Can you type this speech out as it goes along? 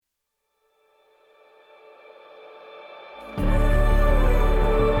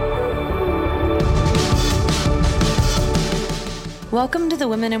Welcome to the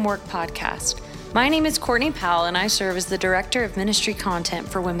Women in Work podcast. My name is Courtney Powell, and I serve as the Director of Ministry Content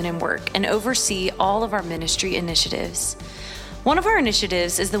for Women in Work and oversee all of our ministry initiatives. One of our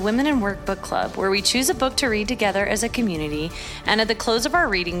initiatives is the Women in Work Book Club, where we choose a book to read together as a community, and at the close of our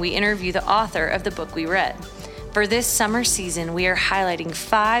reading, we interview the author of the book we read. For this summer season, we are highlighting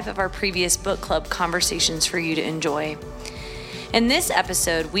 5 of our previous book club conversations for you to enjoy. In this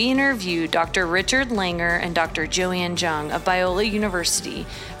episode, we interview Dr. Richard Langer and Dr. Joanne Jung of Biola University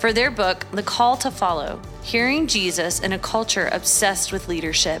for their book, The Call to Follow, Hearing Jesus in a Culture Obsessed with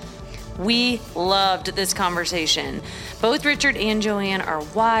Leadership. We loved this conversation. Both Richard and Joanne are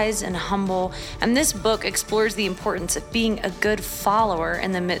wise and humble, and this book explores the importance of being a good follower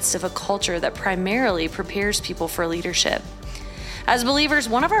in the midst of a culture that primarily prepares people for leadership. As believers,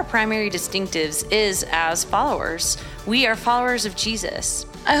 one of our primary distinctives is as followers. We are followers of Jesus.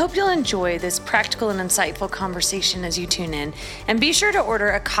 I hope you'll enjoy this practical and insightful conversation as you tune in, and be sure to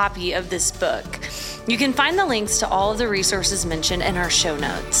order a copy of this book. You can find the links to all of the resources mentioned in our show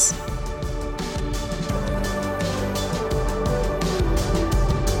notes.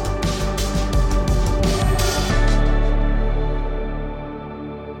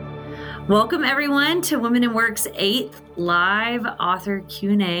 Welcome everyone to Women in Work's 8th live author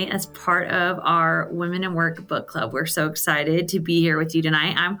Q&A as part of our Women in Work book club. We're so excited to be here with you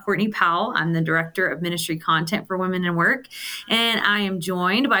tonight. I'm Courtney Powell. I'm the Director of Ministry Content for Women in Work, and I am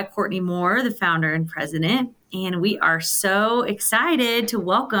joined by Courtney Moore, the founder and president. And we are so excited to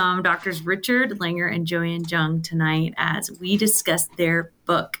welcome Drs. Richard Langer and Joanne Jung tonight as we discuss their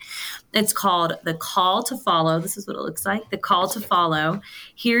book. It's called The Call to Follow. This is what it looks like. The Call to Follow,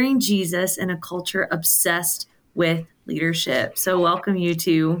 Hearing Jesus in a Culture Obsessed with Leadership. So welcome you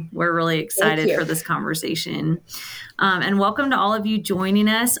two. We're really excited for this conversation. And welcome to all of you joining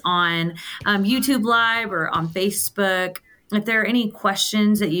us on YouTube Live or on Facebook. If there are any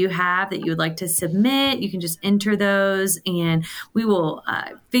questions that you have that you would like to submit, you can just enter those, and we will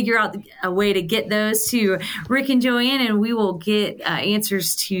figure out a way to get those to Rick and Joanne, and we will get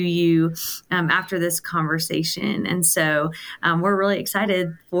answers to you after this conversation. And so we're really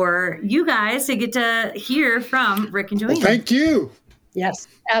excited for you guys to get to hear from Rick and Joanne. Well, thank you. Yes,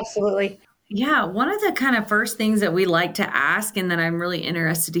 absolutely. Yeah, one of the kind of first things that we like to ask, and that I'm really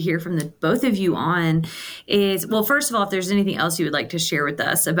interested to hear from the both of you on, is, well, first of all, if there's anything else you would like to share with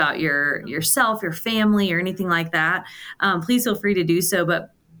us about yourself, your family, or anything like that, please feel free to do so.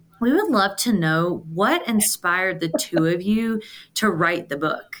 But we would love to know what inspired the two of you to write the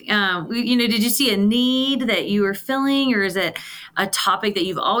book. Did you see a need that you were filling, or is it a topic that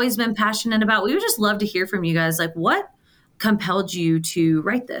you've always been passionate about? We would just love to hear from you guys. Like, what compelled you to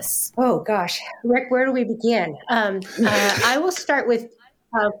write this? Oh, gosh. Rick, where do we begin? I will start with,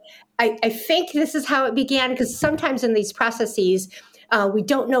 I think this is how it began, because sometimes in these processes, we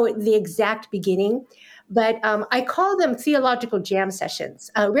don't know the exact beginning, but I call them theological jam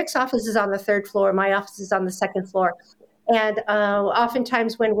sessions. Rick's office is on the 3rd floor. My office is on the 2nd floor. And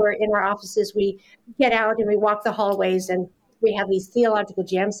oftentimes when we're in our offices, we get out and we walk the hallways, and we have these theological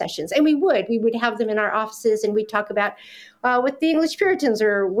jam sessions, and we would have them in our offices, and we'd talk about what the English Puritans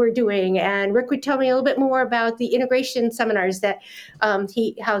were doing. And Rick would tell me a little bit more about the integration seminars that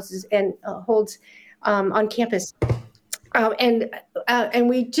he houses and holds on campus. And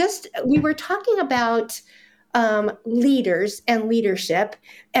we were talking about leaders and leadership,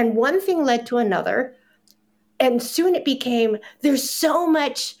 and one thing led to another. And soon it became, there's so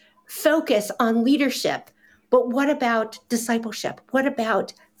much focus on leadership, but what about discipleship? What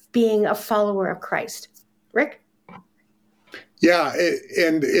about being a follower of Christ? Rick? Yeah,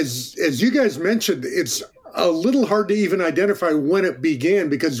 and as you guys mentioned, it's a little hard to even identify when it began,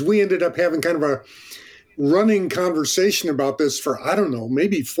 because we ended up having kind of a running conversation about this for, I don't know,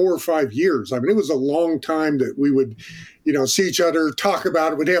 maybe 4 or 5 years. I mean, it was a long time that we would, see each other, talk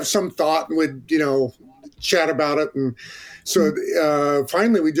about it, we'd have some thought, and we'd, chat about it. And so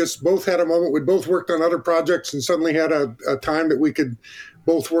finally, we just both had a moment. We both worked on other projects and suddenly had a time that we could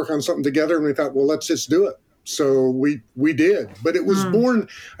both work on something together. And we thought, well, let's just do it. So we did. But it was born,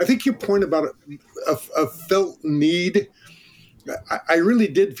 I think your point about a felt need, I really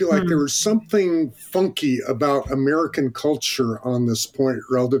did feel like there was something funky about American culture on this point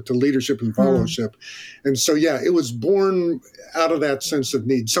relative to leadership and fellowship. And so, yeah, it was born out of that sense of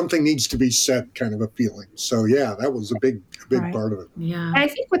need. Something needs to be said kind of a feeling. So, yeah, that was a big right. part of it. Yeah. And I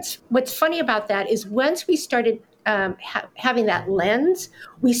think what's funny about that is once we started having that lens,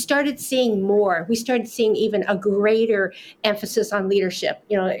 we started seeing more. We started seeing even a greater emphasis on leadership.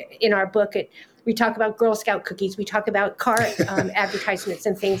 In our book, we talk about Girl Scout cookies. We talk about car advertisements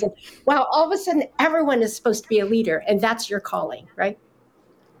and things. And wow, all of a sudden, everyone is supposed to be a leader, and that's your calling, right?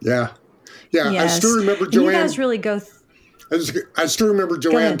 Yeah. Yeah. Yes. I still remember Joanne. You guys really go. I still remember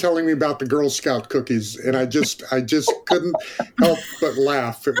Joanne telling me about the Girl Scout cookies, and I just couldn't help but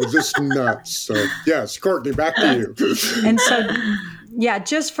laugh. It was just nuts. So yes, Courtney, back to you. And so, yeah,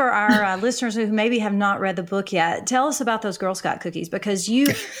 just for our listeners who maybe have not read the book yet, tell us about those Girl Scout cookies, because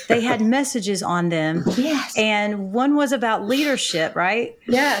they had messages on them. Yes. And one was about leadership, right?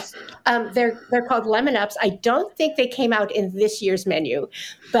 Yes. They're called Lemon Ups. I don't think they came out in this year's menu,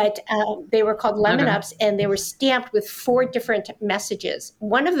 but they were called Lemon Ups, and they were stamped with 4 different messages.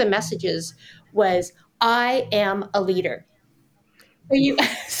 One of the messages was, I am a leader.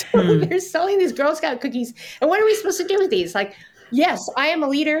 So they're selling these Girl Scout cookies. And what are we supposed to do with these? Like, yes, I am a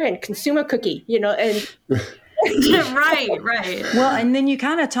leader, and consume a cookie, and Right. Well, and then you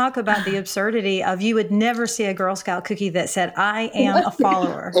kind of talk about the absurdity of you would never see a Girl Scout cookie that said, I am a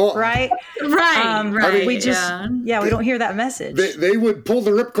follower, right? Right. We just, we don't hear that message. They would pull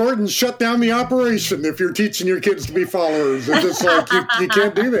the ripcord and shut down the operation if you're teaching your kids to be followers. It's just like, you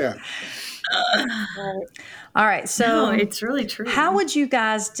can't do that. All right. So it's really true. How would you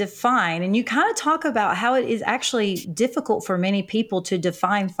guys define, and you kind of talk about how it is actually difficult for many people to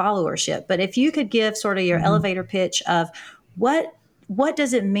define followership, but if you could give sort of your elevator pitch of what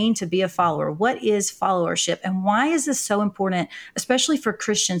does it mean to be a follower? What is followership? And why is this so important, especially for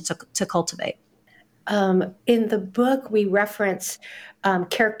Christians to cultivate? In the book, we reference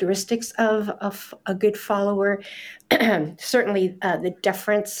characteristics of a good follower. Certainly the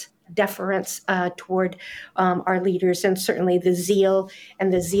deference toward our leaders, and certainly the zeal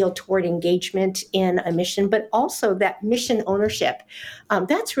toward engagement in a mission, but also that mission ownership.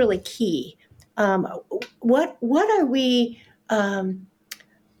 That's really key. What are we a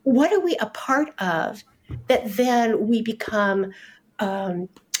part of that then we become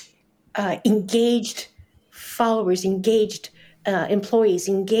engaged followers, engaged employees,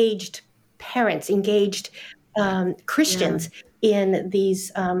 engaged parents, engaged Christians in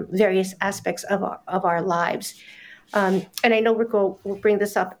these various aspects of our lives. And I know Rick will bring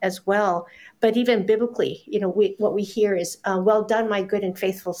this up as well, but even biblically, what we hear is, well done, my good and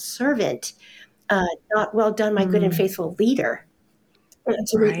faithful servant, not well done, my good and faithful leader.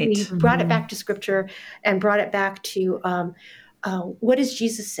 So we brought it back to Scripture and brought it back to what does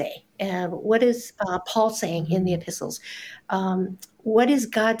Jesus say? And what is Paul saying in the epistles? What is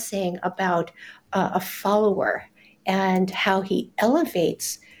God saying about a follower and how he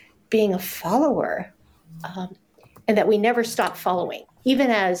elevates being a follower, and that we never stop following. Even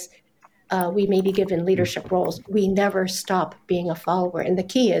as we may be given leadership roles, we never stop being a follower. And the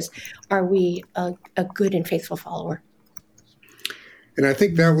key is, are we a good and faithful follower? And I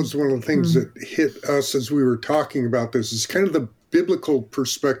think that was one of the things that hit us as we were talking about this, is kind of the biblical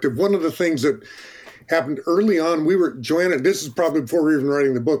perspective. One of the things that happened early on, Joanne, this is probably before we were even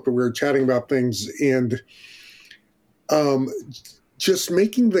writing the book, but we were chatting about things, and just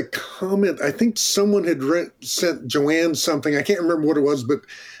making the comment, I think someone had sent Joanne something, I can't remember what it was, but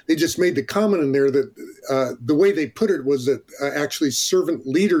they just made the comment in there that the way they put it was that actually servant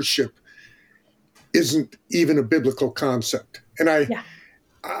leadership isn't even a biblical concept. And I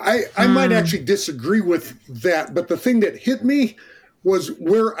might actually disagree with that, but the thing that hit me was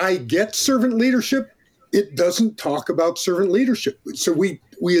where I get servant leadership, it doesn't talk about servant leadership. So we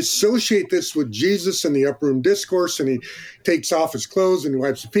associate this with Jesus in the upper room discourse, and he takes off his clothes and he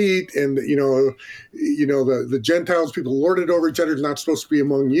wipes his feet, and the Gentiles, people lord it over each other, is not supposed to be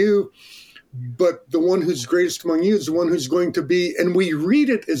among you. But the one who's greatest among you is the one who's going to be, and we read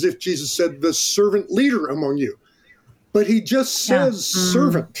it as if Jesus said, the servant leader among you. But he just says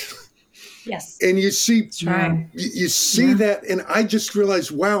servant. Yes. And you see, you see that, and I just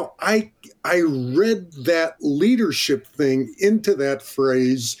realized, wow, I read that leadership thing into that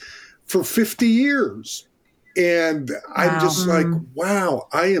phrase for 50 years. And I'm just like, wow,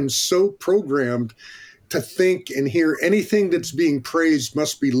 I am so programmed to think and hear anything that's being praised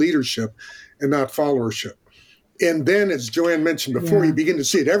must be leadership and not followership. And then, as Joanne mentioned before, you begin to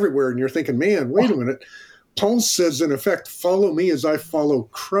see it everywhere, and you're thinking, man, wait a minute. Paul says, in effect, follow me as I follow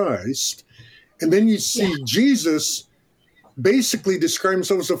Christ. And then you see Jesus basically describe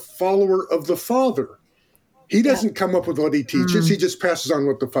himself as a follower of the Father. He doesn't come up with what he teaches. He just passes on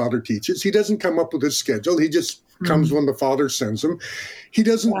what the Father teaches. He doesn't come up with his schedule. He just comes when the Father sends him. He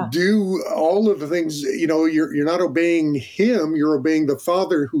doesn't do all of the things, you're not obeying him, you're obeying the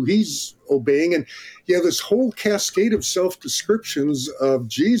Father who he's obeying. And you have this whole cascade of self-descriptions of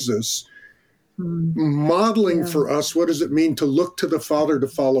Jesus modeling for us what does it mean to look to the Father to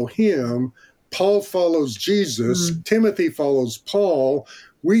follow him. Paul follows Jesus. Timothy follows Paul.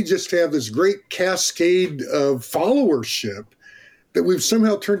 We just have this great cascade of followership that we've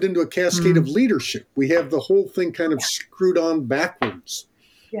somehow turned into a cascade of leadership. We have the whole thing kind of screwed on backwards.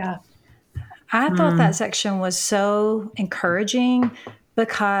 Yeah. I thought that section was so encouraging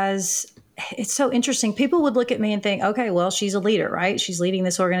because it's so interesting. People would look at me and think, okay, well, she's a leader, right? She's leading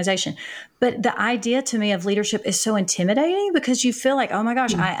this organization. But the idea to me of leadership is so intimidating because you feel like, oh my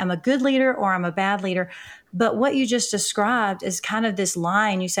gosh, I am a good leader or I'm a bad leader. But what you just described is kind of this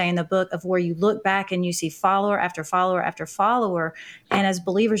line you say in the book of where you look back and you see follower after follower after follower. And as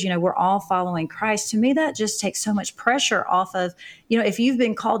believers, we're all following Christ. To me, that just takes so much pressure off of, if you've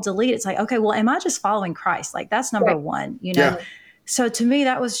been called to lead, it's like, okay, well, am I just following Christ? Like that's number one, Yeah. So to me,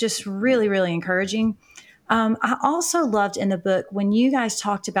 that was just really, really encouraging. I also loved in the book when you guys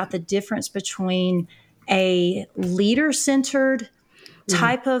talked about the difference between a leader-centered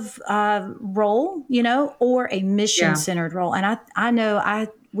type of role, or a mission-centered role. And I know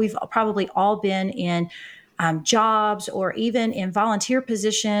we've probably all been in jobs or even in volunteer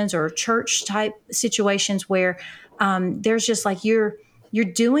positions or church-type situations where there's just like you're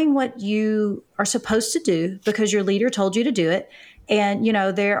doing what you are supposed to do because your leader told you to do it. And,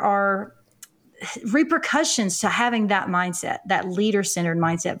 there are repercussions to having that mindset, that leader-centered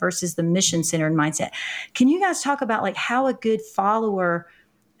mindset versus the mission-centered mindset. Can you guys talk about like how a good follower,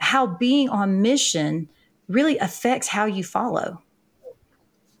 how being on mission really affects how you follow?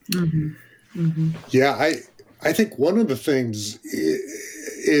 Yeah, I think one of the things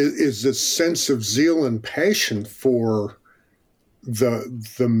is this sense of zeal and passion for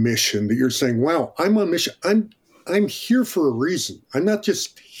the mission that you're saying, wow, I'm on mission. I'm here for a reason. I'm not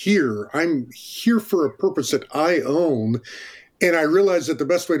just here. I'm here for a purpose that I own. And I realized that the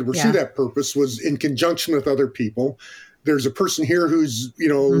best way to pursue that purpose was in conjunction with other people. There's a person here who's,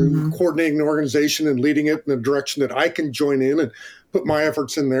 coordinating the organization and leading it in a direction that I can join in and put my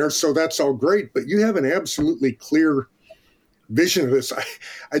efforts in there. So that's all great. But you have an absolutely clear vision of this.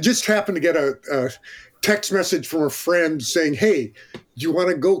 I just happened to get a text message from a friend saying, hey, do you want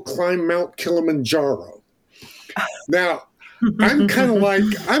to go climb Mount Kilimanjaro? Now, I'm kind of like,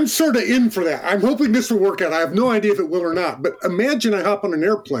 I'm sort of in for that. I'm hoping this will work out. I have no idea if it will or not. But imagine I hop on an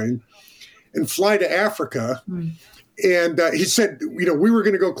airplane and fly to Africa. And he said, we were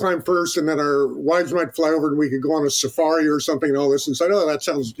going to go climb first and then our wives might fly over and we could go on a safari or something and all this. And said, oh, that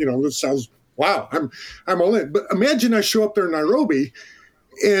sounds, wow, I'm all in. But imagine I show up there in Nairobi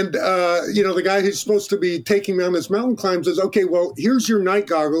and, the guy who's supposed to be taking me on this mountain climb says, okay, well, here's your night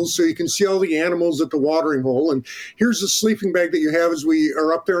goggles so you can see all the animals at the watering hole. And here's the sleeping bag that you have as we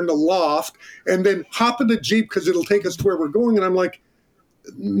are up there in the loft. And then hop in the Jeep because it'll take us to where we're going. And I'm like,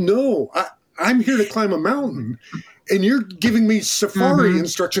 no, I'm here to climb a mountain. And you're giving me safari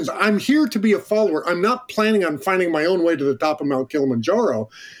instructions. I'm here to be a follower. I'm not planning on finding my own way to the top of Mount Kilimanjaro.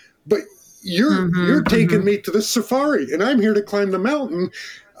 But you're taking me to the safari, and I'm here to climb the mountain.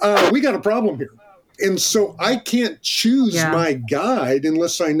 We got a problem here. And so I can't choose my guide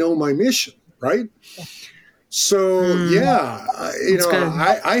unless I know my mission, right? So,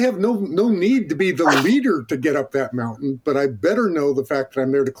 I have no need to be the leader to get up that mountain, but I better know the fact that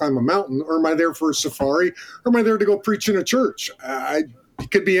I'm there to climb a mountain, or am I there for a safari, or am I there to go preach in a church? It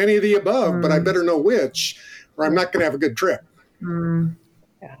could be any of the above, but I better know which, or I'm not going to have a good trip.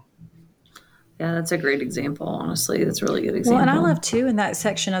 Yeah, that's a great example, honestly. That's a really good example. Well, and I love, too, in that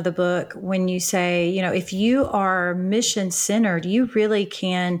section of the book, when you say, if you are mission-centered, you really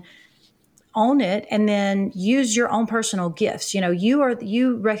can own it and then use your own personal gifts.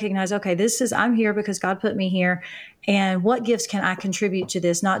 You recognize, okay, I'm here because God put me here. And what gifts can I contribute to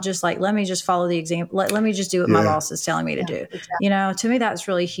this? Not just like, let me just follow the example. Let me just do what my boss is telling me to do. Exactly. To me, that's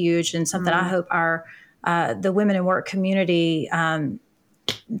really huge and something I hope the Women in Work community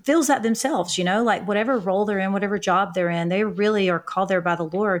feels that themselves, like whatever role they're in, whatever job they're in, they really are called there by the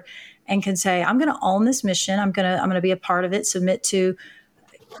Lord and can say, I'm going to own this mission. I'm going to be a part of it, submit to,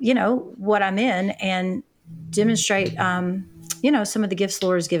 what I'm in and demonstrate, some of the gifts the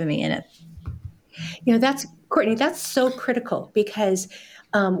Lord has given me in it. That's Courtney, that's so critical because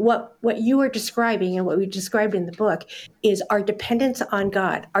what you were describing and what we described in the book is our dependence on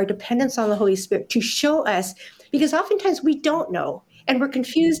God, our dependence on the Holy Spirit to show us, because oftentimes we don't know. And we're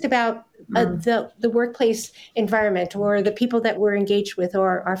confused about the workplace environment or the people that we're engaged with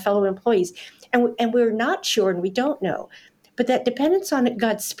or our fellow employees. and we're not sure and we don't know. But that dependence on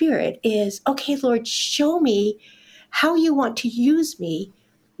God's Spirit is, okay, Lord, show me how you want to use me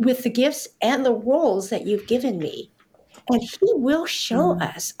with the gifts and the roles that you've given me. And he will show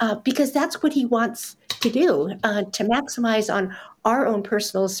us because that's what he wants to do, to maximize on our own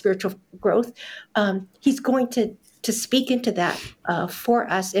personal spiritual growth. He's going to speak into that for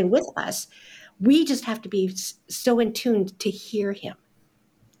us and with us. We just have to be so in tune to hear him.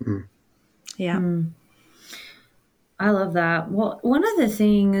 Yeah. I love that. Well, one of the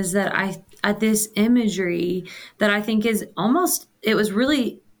things that at this imagery that I think is almost, it was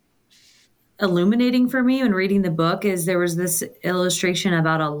really illuminating for me when reading the book is there was this illustration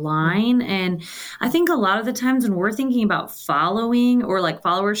about a line. And I think a lot of the times when we're thinking about following or like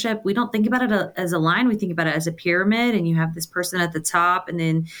followership, we don't think about it as a line. We think about it as a pyramid, and you have this person at the top, and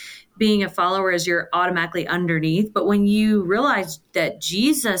then being a follower is you're automatically underneath. But when you realize that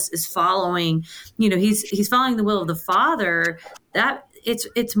Jesus is following, he's following the will of the Father, that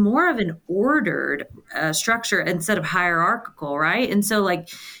it's more of an ordered structure instead of hierarchical, right? And so like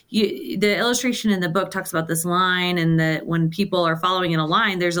the illustration in the book talks about this line, and that when people are following in a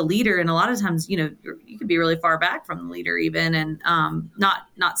line, there's a leader, and a lot of times, you could be really far back from the leader even, and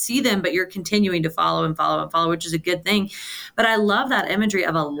not see them, but you're continuing to follow and follow and follow, which is a good thing. But I love that imagery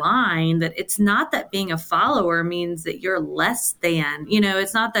of a line, that it's not that being a follower means that you're less than,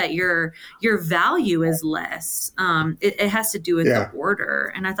 it's not that your value is less. It has to do with the order.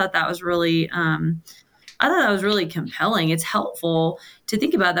 And I thought that was really, compelling. It's helpful to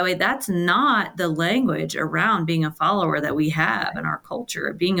think about it that way. That's not the language around being a follower that we have in our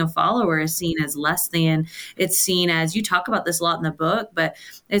culture. Being a follower is seen as less than. It's seen as, you talk about this a lot in the book, but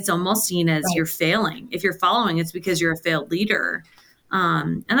it's almost seen as you're failing. If you're following, it's because you're a failed leader.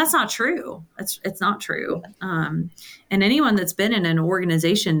 And that's not true. It's not true. And anyone that's been in an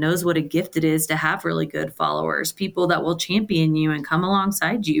organization knows what a gift it is to have really good followers, people that will champion you and come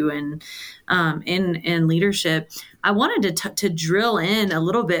alongside you and in leadership. I wanted to drill in a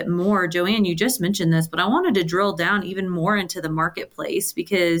little bit more. Joanne, you just mentioned this, but I wanted to drill down even more into the marketplace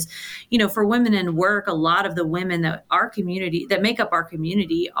because, for women in work, a lot of the women that make up our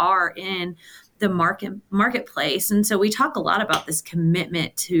community are in the marketplace. And so we talk a lot about this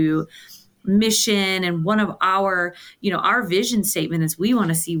commitment to mission. And one of our vision statement is we want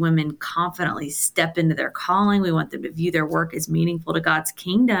to see women confidently step into their calling. We want them to view their work as meaningful to God's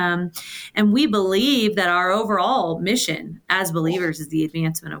kingdom. And we believe that our overall mission as believers is the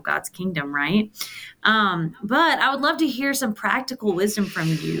advancement of God's kingdom, right? But I would love to hear some practical wisdom from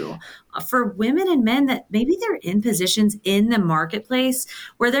you for women and men that maybe they're in positions in the marketplace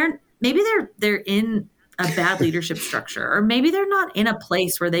where they're in a bad leadership structure, or maybe they're not in a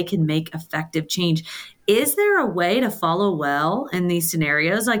place where they can make effective change. Is there a way to follow well in these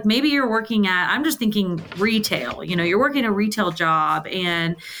scenarios? Like maybe you're working I'm just thinking retail, you're working a retail job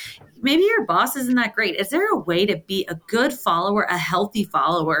and maybe your boss isn't that great. Is there a way to be a good follower, a healthy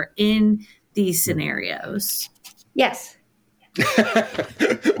follower in these scenarios? Yes. Tell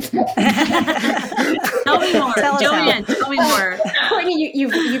me more. Joanne, tell me more. Courtney,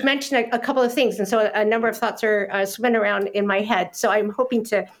 you've mentioned a couple of things, and so a number of thoughts are spinning around in my head. So I'm hoping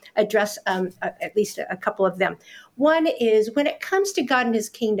to address at least a couple of them. One is when it comes to God and his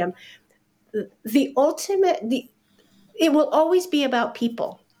kingdom, it will always be about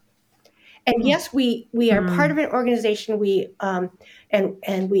people. And yes, we are part of an organization. We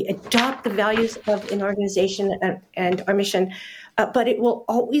and we adopt the values of an organization and our mission, but it will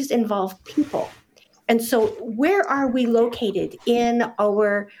always involve people. And so, where are we located in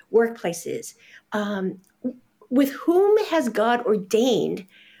our workplaces? With whom has God ordained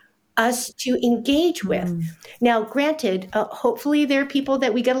us to engage with? Now, granted, hopefully there are people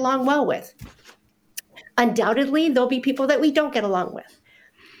that we get along well with. Undoubtedly, there'll be people that we don't get along with,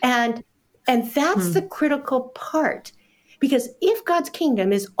 and that's the critical part. Because if God's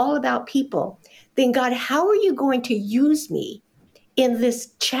kingdom is all about people, then God, how are you going to use me in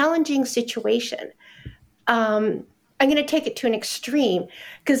this challenging situation? I'm going to take it to an extreme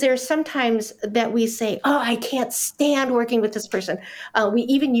because there are sometimes that we say, oh, I can't stand working with this person. We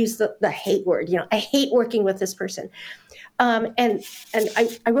even use the hate word, I hate working with this person. And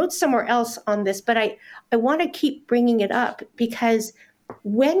I wrote somewhere else on this, but I want to keep bringing it up because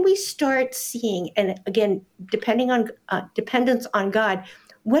when we start seeing, and again, dependence on God,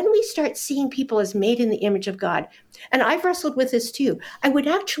 when we start seeing people as made in the image of God, and I've wrestled with this too, I would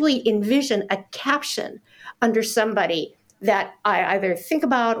actually envision a caption under somebody that I either think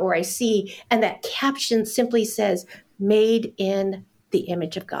about or I see, and that caption simply says, made in the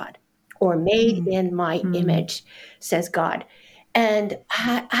image of God, or made in my image, says God. And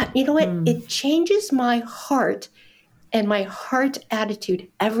you know what? It changes my heart and my heart attitude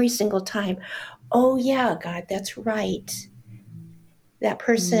every single time. Oh, yeah, God, that's right. That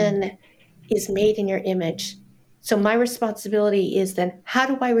person is made in your image. So my responsibility is then, how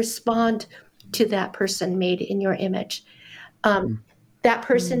do I respond to that person made in your image? That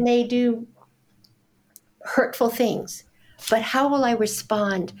person may do hurtful things, but how will I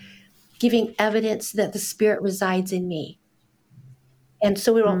respond, giving evidence that the Spirit resides in me? And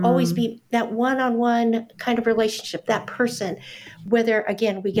so it will always be that one-on-one kind of relationship, that person, whether,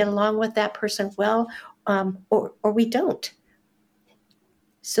 again, we get along with that person well, or we don't.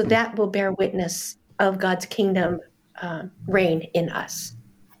 So that will bear witness of God's kingdom reign in us.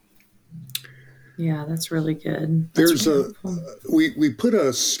 Yeah, that's really good. There's we put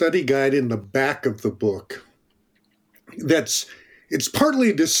a study guide in the back of the book. It's partly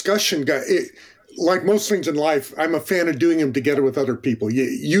a discussion guide. Like most things in life, I'm a fan of doing them together with other people.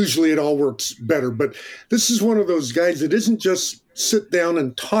 Usually it all works better, but this is one of those guides that isn't just sit down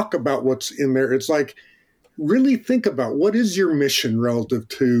and talk about what's in there. It's like, really think about what is your mission relative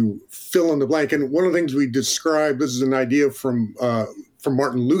to fill in the blank. And one of the things we describe, this is an idea from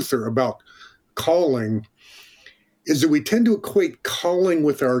Martin Luther about calling, is that we tend to equate calling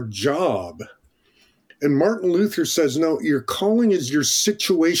with our job. And Martin Luther says, no, your calling is your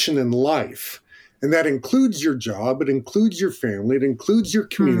situation in life. And that includes your job, it includes your family, it includes your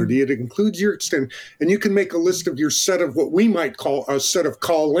community, it includes your extent. And you can make a list of your set of what we might call a set of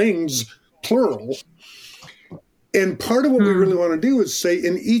callings, plural. And part of what we really want to do is say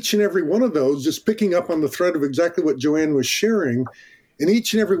in each and every one of those, just picking up on the thread of exactly what Joanne was sharing, in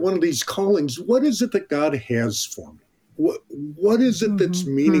each and every one of these callings, what is it that God has for me? What is it that's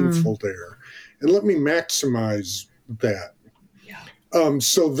meaningful there? And let me maximize that.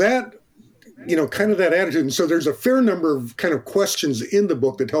 So that, kind of that attitude. And so there's a fair number of kind of questions in the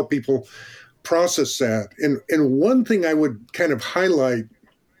book that help people process that. And one thing I would kind of highlight,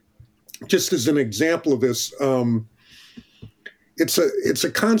 just as an example of this, it's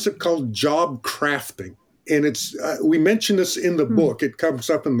a concept called job crafting. And we mention this in the book. It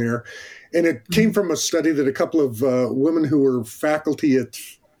comes up in there. And it came from a study that a couple of women who were faculty at,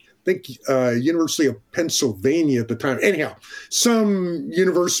 I think, University of Pennsylvania at the time. Anyhow, some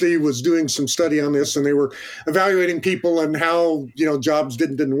university was doing some study on this, and they were evaluating people and how, jobs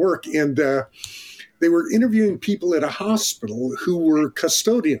didn't work. And they were interviewing people at a hospital who were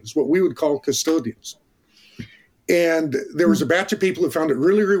custodians, what we would call custodians. And there was a batch of people who found it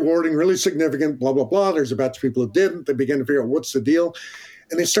really rewarding, really significant, blah, blah, blah. There's a batch of people who didn't. They began to figure out what's the deal.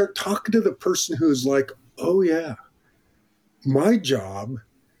 And they start talking to the person who's like, oh, yeah, my job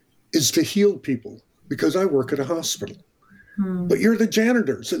is to heal people because I work at a hospital. But you're the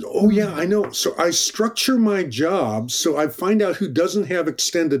janitor. Says, oh, yeah, I know. So I structure my job so I find out who doesn't have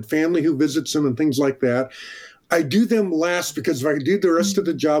extended family who visits them and things like that. I do them last because if I do the rest of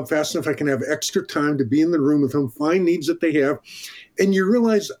the job fast enough, I can have extra time to be in the room with them, find needs that they have. And you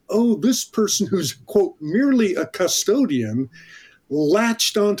realize, oh, this person who's, quote, merely a custodian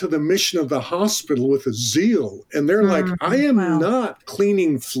latched onto the mission of the hospital with a zeal. And they're like, I am not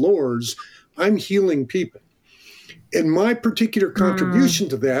cleaning floors. I'm healing people. And my particular contribution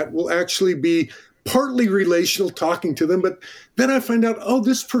to that will actually be partly relational, talking to them. But then I find out, oh,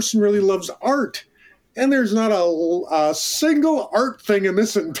 this person really loves art. And there's not a single art thing in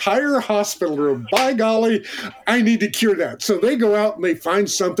this entire hospital room. By golly, I need to cure that. So they go out and they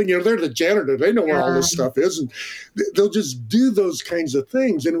find something. They're the janitor. They know where all this stuff is. And they'll just do those kinds of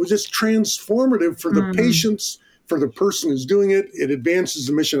things. And it was just transformative for the patients, for the person who's doing it. It advances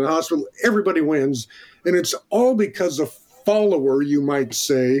the mission of the hospital. Everybody wins. And it's all because a follower, you might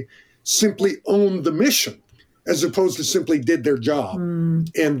say, simply owned the mission, as opposed to simply did their job.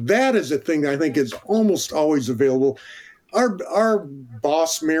 And that is a thing that I think is almost always available. Our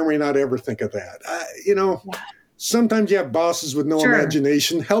boss may or may not ever think of that. Sometimes you have bosses with no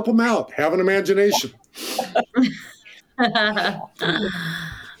imagination. Help them out. Have an imagination.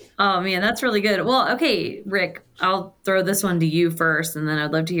 Oh, man, that's really good. Well, okay, Rick, I'll throw this one to you first, and then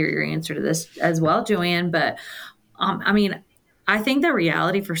I'd love to hear your answer to this as well, Joanne. But, I think the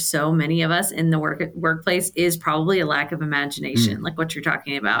reality for so many of us in the workplace is probably a lack of imagination, like what you're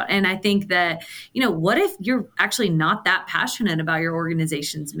talking about. And I think that, what if you're actually not that passionate about your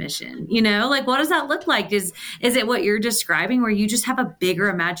organization's mission? What does that look like? Is it what you're describing, where you just have a bigger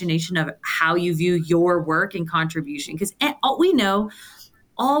imagination of how you view your work and contribution? Because we know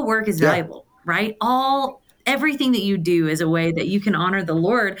all work is valuable, right? All everything that you do is a way that you can honor the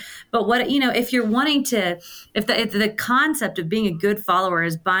Lord. But what, if you're wanting to, if the concept of being a good follower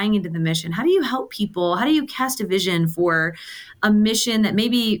is buying into the mission, how do you help people? How do you cast a vision for a mission that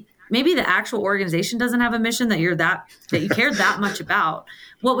maybe the actual organization doesn't have a mission that you care that much about?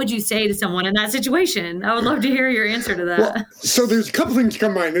 What would you say to someone in that situation? I would love to hear your answer to that. Well, so there's a couple things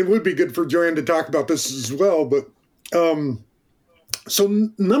come to mind. It would be good for Joanne to talk about this as well. But so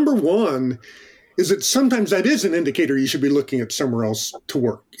number one is that sometimes that is an indicator you should be looking at somewhere else to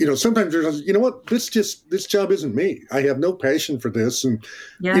work. Sometimes there's, what, this job isn't me. I have no passion for this. And,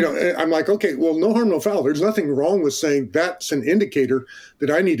 I'm like, okay, well, no harm, no foul. There's nothing wrong with saying that's an indicator that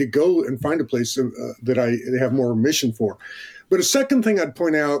I need to go and find a place that I have more mission for. But a second thing I'd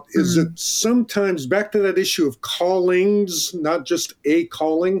point out is that sometimes, back to that issue of callings, not just a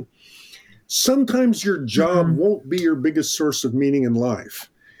calling, sometimes your job won't be your biggest source of meaning in life.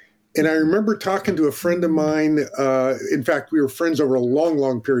 And I remember talking to a friend of mine. In fact, we were friends over a long,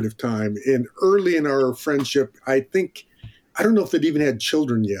 long period of time. And early in our friendship, I don't know if they'd even had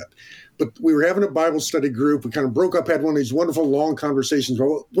children yet, but we were having a Bible study group. We kind of broke up, had one of these wonderful long conversations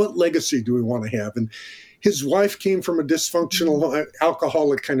about what legacy do we want to have? And his wife came from a dysfunctional,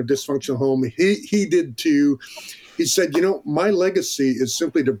 alcoholic kind of dysfunctional home. He did too. He said, my legacy is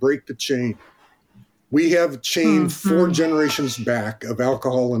simply to break the chain. We have chain 4 generations back of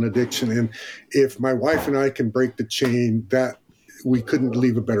alcohol and addiction. And if my wife and I can break the chain, that we couldn't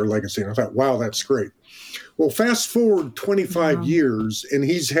leave a better legacy. And I thought, wow, that's great. Well, fast forward 25 years, and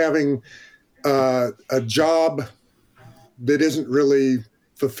he's having a job that isn't really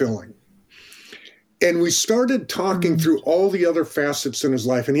fulfilling. And we started talking through all the other facets in his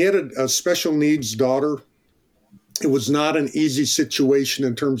life. And he had a special needs daughter. It was not an easy situation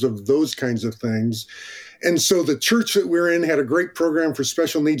in terms of those kinds of things. And so the church that we're in had a great program for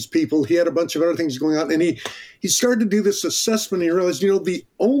special needs people. He had a bunch of other things going on. And he started to do this assessment. And he realized, the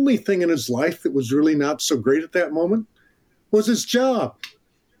only thing in his life that was really not so great at that moment was his job.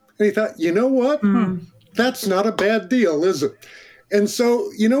 And he thought, you know what? That's not a bad deal, is it? And so,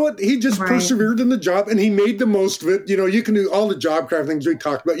 you know what? He just persevered in the job and he made the most of it. You can do all the job craft things we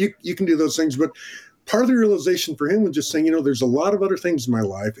talked about. You can do those things. But part of the realization for him was just saying, there's a lot of other things in my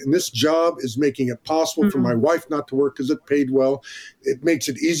life, and this job is making it possible for my wife not to work because it paid well. It makes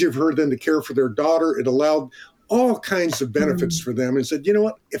it easier for her then to care for their daughter. It allowed all kinds of benefits for them, and said, you know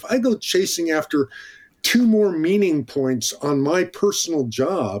what, if I go chasing after 2 more meaning points on my personal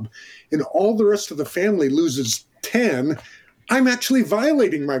job and all the rest of the family loses 10, I'm actually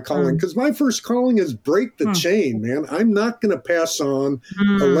violating my calling, because my first calling is break the chain, man. I'm not going to pass on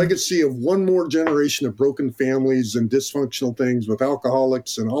a legacy of 1 more generation of broken families and dysfunctional things with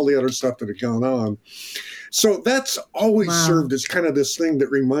alcoholics and all the other stuff that had gone on. So that's always served as kind of this thing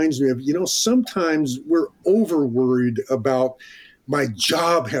that reminds me of, sometimes we're over worried about my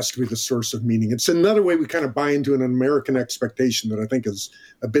job has to be the source of meaning. It's another way we kind of buy into an American expectation that I think is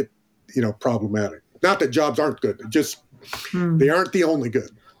a bit, problematic. Not that jobs aren't good, just they aren't the only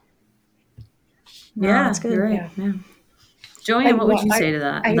good. Yeah, that's good. Right. Yeah. Joanne, what would you say to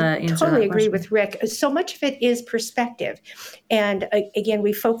that? I totally agree with Rick. So much of it is perspective. And again,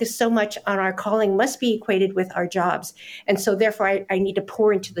 we focus so much on our calling must be equated with our jobs. And so therefore I need to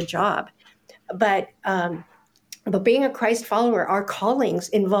pour into the job. But being a Christ follower, our callings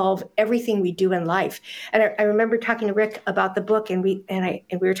involve everything we do in life. And I remember talking to Rick about the book, and we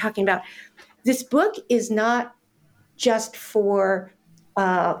were talking about this book is not just for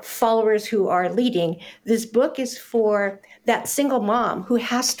followers who are leading. This book is for that single mom who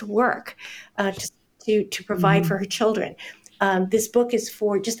has to work to provide for her children. This book is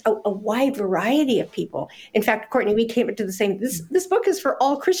for just a wide variety of people. In fact, Courtney, we came to the same. This book is for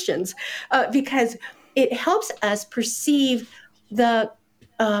all Christians because it helps us perceive a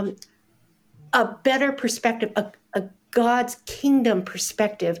better perspective, a God's kingdom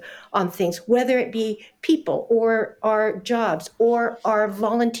perspective on things, whether it be people or our jobs or our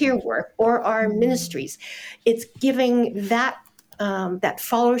volunteer work or our ministries. It's giving that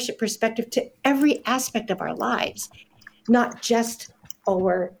followership perspective to every aspect of our lives, not just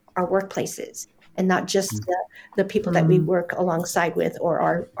our workplaces and not just the people that we work alongside with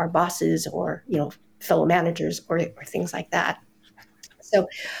or our bosses or fellow managers or things like that. So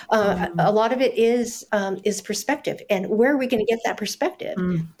a lot of it is perspective. And where are we going to get that perspective?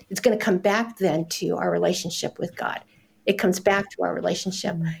 It's going to come back then to our relationship with God. It comes back to our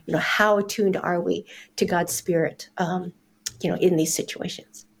relationship. How attuned are we to God's Spirit, in these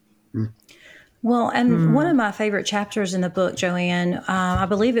situations? Well, and one of my favorite chapters in the book, Joanne, I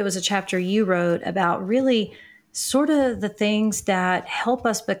believe it was a chapter you wrote about really sort of the things that help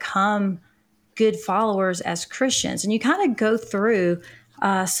us become good followers as Christians. And you kind of go through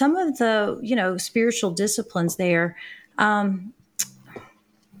some of the, spiritual disciplines there.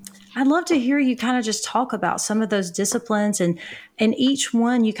 I'd love to hear you kind of just talk about some of those disciplines, and each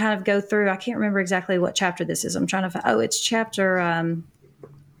one you kind of go through. I can't remember exactly what chapter this is. I'm trying to it's chapter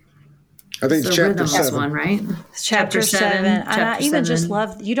I think it's chapter 7. One, right? Chapter 7. And I even just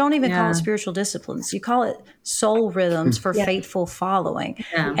love, you don't even call it spiritual disciplines. You call it soul rhythms for faithful following.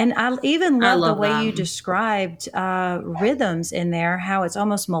 Yeah. And I even love the way you described rhythms in there, how it's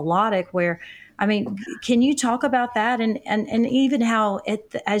almost melodic, where, can you talk about that? And even how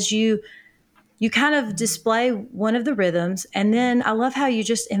as you kind of display one of the rhythms, and then I love how you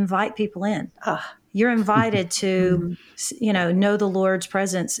just invite people in. You're invited to, know the Lord's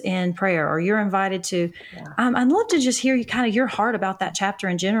presence in prayer, or you're invited to. I'd love to just hear you kind of your heart about that chapter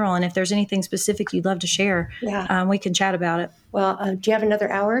in general, and if there's anything specific you'd love to share, we can chat about it. Well, do you have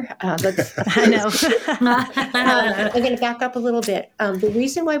another hour? I know. I'm going to back up a little bit. The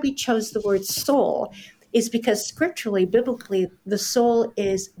reason why we chose the word soul is because scripturally, biblically, the soul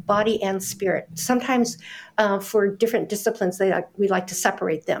is body and spirit. Sometimes for different disciplines, we like to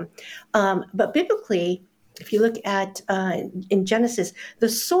separate them. But biblically, if you look at in Genesis, the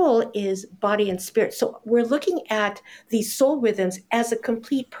soul is body and spirit. So we're looking at these soul rhythms as a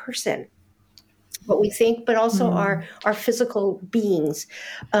complete person, what we think, but also our physical beings.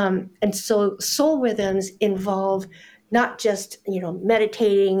 And so soul rhythms involve not just,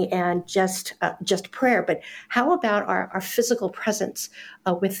 meditating and just prayer, but how about our physical presence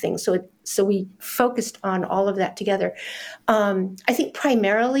with things? So we focused on all of that together. I think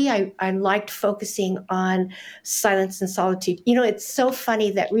primarily I liked focusing on silence and solitude. It's so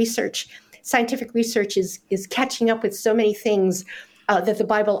funny that scientific research is catching up with so many things that the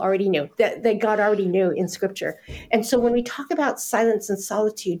Bible already knew, that God already knew in Scripture. And so when we talk about silence and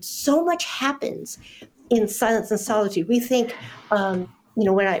solitude, so much happens in silence and solitude. We think,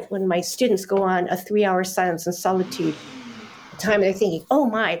 when my students go on a 3-hour silence and solitude time, they're thinking, oh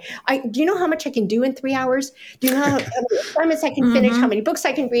my, do you know how much I can do in 3 hours? Do you know how many assignments I can finish, how many books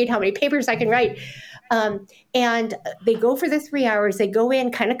I can read, how many papers I can write? And they go for the 3 hours, they go in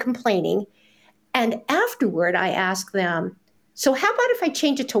kind of complaining. And afterward, I ask them, so how about if I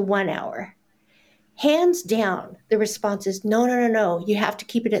change it to 1 hour? Hands down, the response is, no. You have to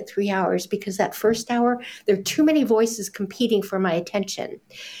keep it at 3 hours, because that first hour, there are too many voices competing for my attention.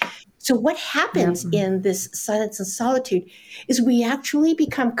 So what happens in this silence and solitude is we actually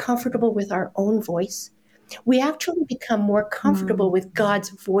become comfortable with our own voice. We actually become more comfortable with God's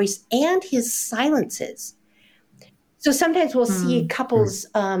voice and his silences. So sometimes we'll see couples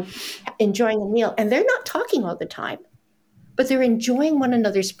enjoying a meal, and they're not talking all the time, but they're enjoying one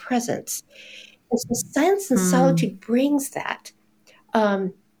another's presence. And so silence and solitude brings that.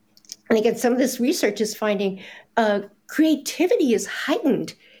 And again, some of this research is finding creativity is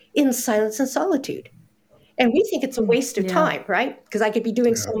heightened in silence and solitude. And we think it's a waste of time, right? Because I could be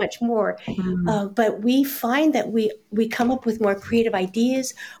doing so much more. But we find that we come up with more creative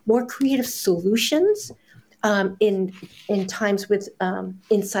ideas, more creative solutions in times with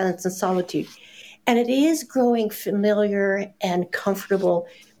in silence and solitude. And it is growing familiar and comfortable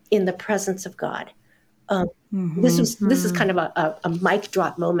in the presence of God. This is kind of a mic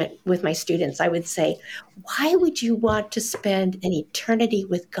drop moment with my students. I would say, why would you want to spend an eternity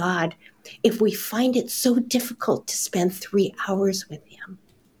with God if we find it so difficult to spend 3 hours with him?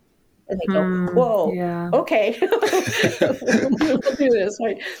 And they go, whoa, okay, we'll do this,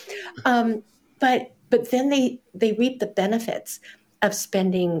 right? But then they reap the benefits of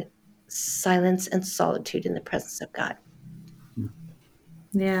spending silence and solitude in the presence of God.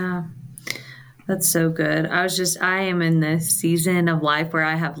 Yeah. That's so good. I am in this season of life where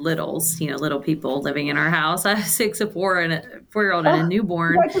I have littles, little people living in our house. I have 6, a 4, and a 4-year-old and a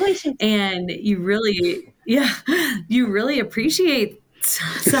newborn. Congratulations. And you really appreciate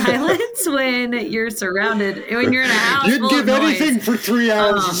silence when you're surrounded, when you're in a house. You'd give anything for 3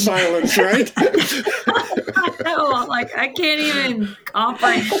 hours of silence, right? I know, I can't even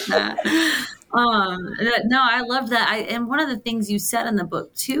comprehend that. No, I love that. And one of the things you said in the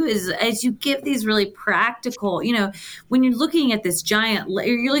book too is, as you give these really practical, when you're looking at this you're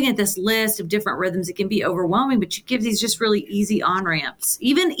looking at this list of different rhythms, it can be overwhelming, but you give these just really easy on-ramps.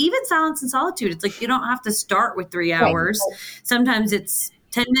 Even silence and solitude. It's like, you don't have to start with 3 hours. Right. Sometimes it's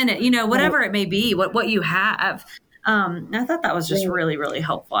 10 minutes, whatever it may be, what you have. I thought that was just really, really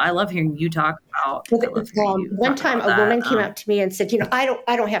helpful. I love hearing you talk about. One time, a woman came up to me and said, I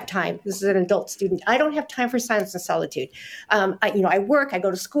don't have time. This is an adult student. I don't have time for silence and solitude. I work, I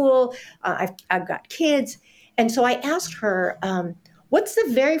go to school, I've got kids. And so I asked her, what's the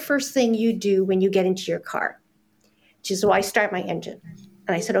very first thing you do when you get into your car? She said, well, I start my engine.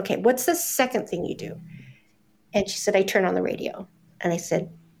 And I said, okay, what's the second thing you do? And she said, I turn on the radio. And I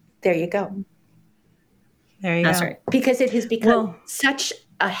said, there you go. There you That's go. right. Because it has become such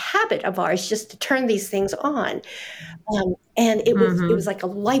a habit of ours just to turn these things on. And it was like a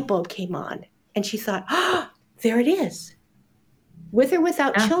light bulb came on. And she thought, there it is. With or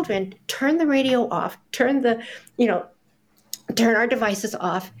without children, turn the radio off, turn our devices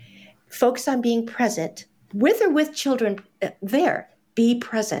off, focus on being present. With or with children there, be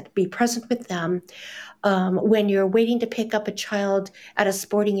present with them. When you're waiting to pick up a child at a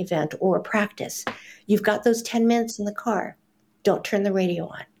sporting event or a practice, you've got those 10 minutes in the car. Don't turn the radio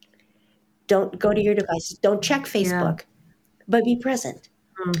on. Don't go to your devices. Don't check Facebook, but be present.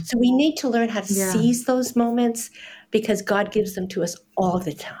 So we need to learn how to seize those moments because God gives them to us all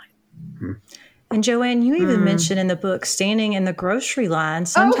the time. And Joanne, you even mentioned in the book, standing in the grocery line,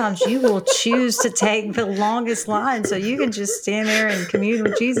 sometimes you will choose to take the longest line so you can just stand there and commune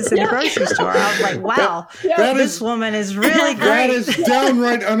with Jesus in the grocery store. I was like, wow, this woman is really great. That is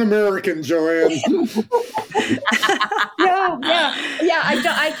downright un-American, Joanne.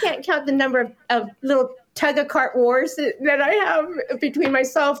 I can't count the number of little tug-a-cart wars that I have between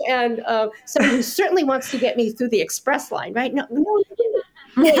myself and someone who certainly wants to get me through the express line, right? No, you didn't.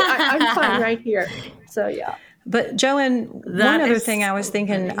 Hey, I'm fine right here. So, yeah. But Joanne, one other thing I was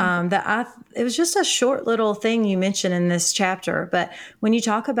thinking it was just a short little thing you mentioned in this chapter, but when you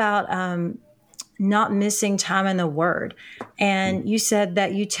talk about not missing time in the Word, and you said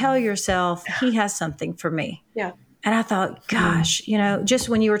that you tell yourself, He has something for me. Yeah. And I thought, gosh, just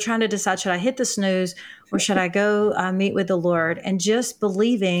when you were trying to decide, should I hit the snooze or should I go meet with the Lord, and just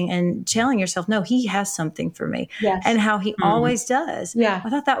believing and telling yourself, no, He has something for me, and how He always does. Yeah. I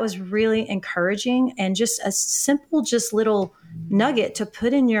thought that was really encouraging, and just a simple, just little nugget to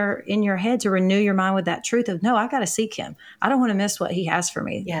put in your head to renew your mind with that truth of, no, I got to seek Him. I don't want to miss what He has for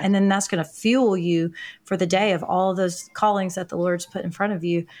me. Yeah. And then that's going to fuel you for the day of all those callings that the Lord's put in front of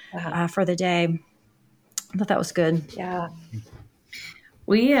you for the day. I thought that was good. Yeah.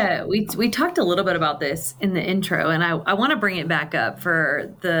 We talked a little bit about this in the intro, and I want to bring it back up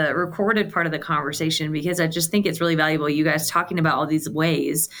for the recorded part of the conversation because I just think it's really valuable. You guys talking about all these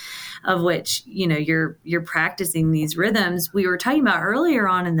ways of which, you're practicing these rhythms. We were talking about earlier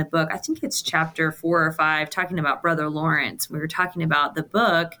on in the book, I think it's chapter 4 or 5, talking about Brother Lawrence. We were talking about the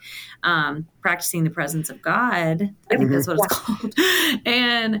book, Practicing the Presence of God. I think that's what it's called.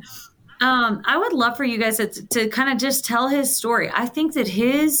 And I would love for you guys to kind of just tell his story. I think that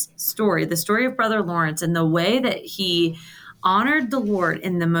his story, the story of Brother Lawrence, and the way that he honored the Lord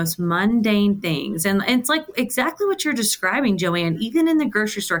in the most mundane things. And it's like exactly what you're describing, Joanne. Even in the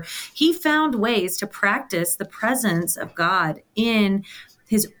grocery store, he found ways to practice the presence of God in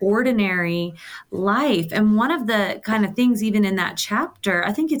his ordinary life. And one of the kind of things, even in that chapter,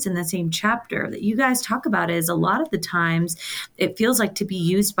 I think it's in the same chapter that you guys talk about, is a lot of the times it feels like to be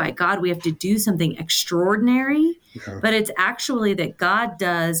used by God, we have to do something extraordinary, but it's actually that God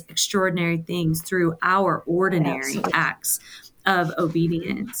does extraordinary things through our ordinary acts of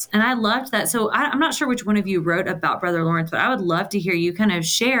obedience. And I loved that. So I'm not sure which one of you wrote about Brother Lawrence, but I would love to hear you kind of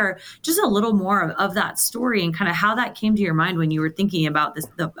share just a little more of that story and kind of how that came to your mind when you were thinking about this,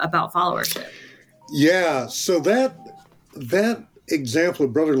 about followership. Yeah. So that example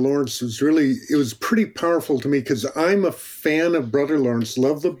of Brother Lawrence was pretty powerful to me because I'm a fan of Brother Lawrence,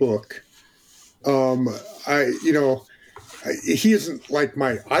 love the book. He isn't like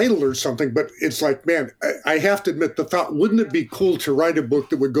my idol or something, but it's like, man, I have to admit the thought, wouldn't it be cool to write a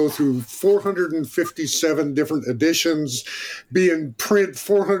book that would go through 457 different editions, be in print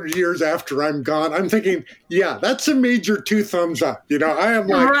 400 years after I'm gone? I'm thinking, yeah, that's a major 2 thumbs up. I am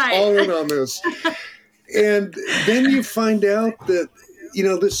like all in on this. And then you find out that,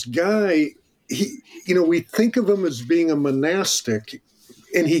 this guy, we think of him as being a monastic,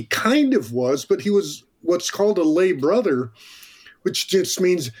 and he kind of was, but he was what's called a lay brother, which just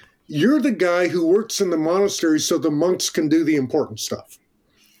means you're the guy who works in the monastery so the monks can do the important stuff.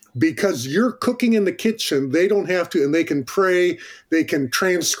 Because you're cooking in the kitchen, they don't have to, and they can pray, they can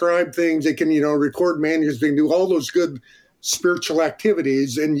transcribe things, they can, record manuscripts, they can do all those good spiritual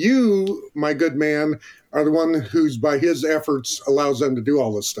activities. And you, my good man, are the one who's by his efforts allows them to do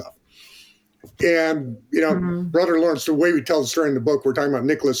all this stuff. And, Brother Lawrence, the way we tell the story in the book, we're talking about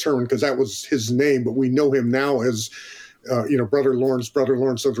Nicholas Herman because that was his name, but we know him now as, Brother Lawrence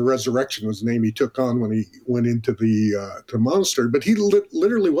of the Resurrection was the name he took on when he went into the monastery. But he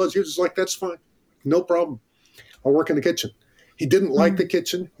literally was like, that's fine. No problem. I'll work in the kitchen. He didn't like the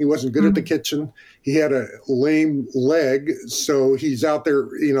kitchen. He wasn't good at the kitchen. He had a lame leg, so he's out there.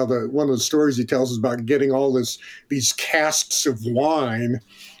 One of the stories he tells is about getting all these casks of wine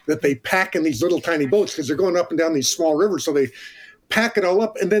that they pack in these little tiny boats because they're going up and down these small rivers. So they pack it all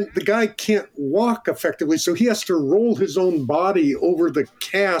up, and then the guy can't walk effectively, so he has to roll his own body over the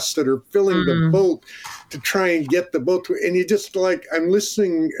casks that are filling the boat to try and get the boat to. And you just like, I'm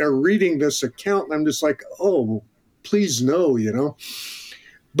listening or reading this account, and I'm just like, oh, please no,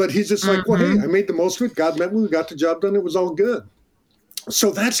 But he's just like, well, hey, I made the most of it. God met me. We got the job done. It was all good. So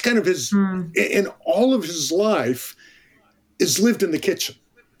that's kind of his, and all of his life is lived in the kitchen.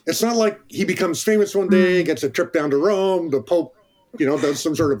 It's not like he becomes famous one day, gets a trip down to Rome, the Pope, does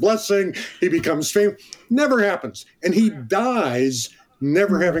some sort of blessing, he becomes famous. Never happens. And he dies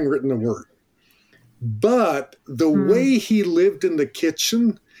never having written a word. But the way he lived in the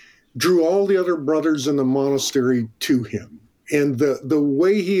kitchen drew all the other brothers in the monastery to him. And the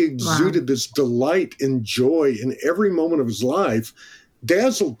way he exuded this delight and joy in every moment of his life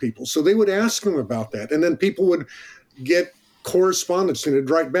dazzled people. So they would ask him about that. And then people would get correspondence and it'd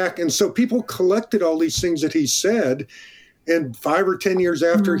write back. And so people collected all these things that he said. And 5 or 10 years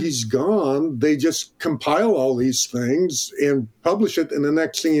after he's gone, they just compile all these things and publish it. And the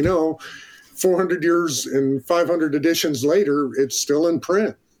next thing you know, 400 years and 500 editions later, it's still in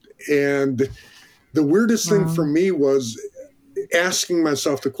print. And the weirdest thing for me was asking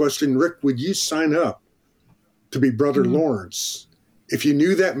myself the question, Rick, would you sign up to be Brother Lawrence if you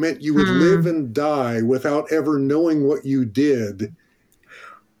knew that meant you would live and die without ever knowing what you did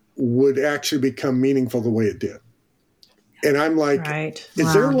would actually become meaningful the way it did? And I'm like,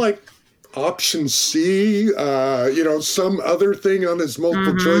 is there like option C, some other thing on this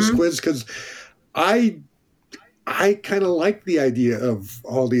multiple choice quiz? Because I kind of like the idea of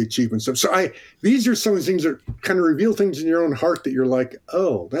all the achievement stuff. So these are some of the things that kind of reveal things in your own heart that you're like,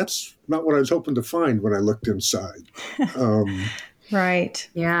 oh, that's not what I was hoping to find when I looked inside. Right.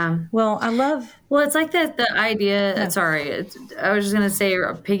 Yeah. Well, it's like the idea, I was just going to say,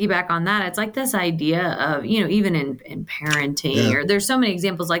 or piggyback on that. It's like this idea of, even in parenting, or there's so many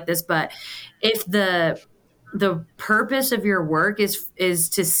examples like this, but if the purpose of your work is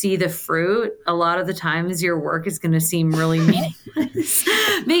to see the fruit, a lot of the times your work is going to seem really meaningless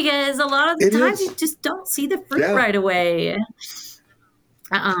because a lot of the times you just don't see the fruit right away.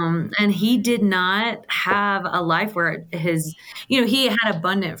 And he did not have a life where he had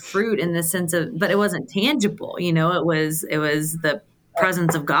abundant fruit in the sense of, but it wasn't tangible. It was the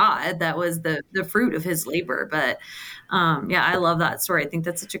presence of God that was the fruit of his labor. But I love that story. I think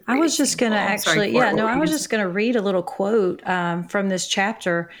that's such a great I was just going to I was just going to read a little quote from this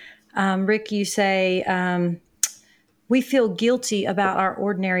chapter. Rick, you say, we feel guilty about our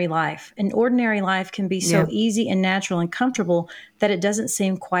ordinary life. An ordinary life can be so easy and natural and comfortable that it doesn't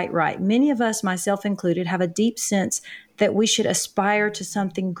seem quite right. Many of us, myself included, have a deep sense that we should aspire to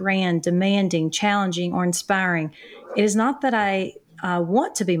something grand, demanding, challenging, or inspiring. It is not that I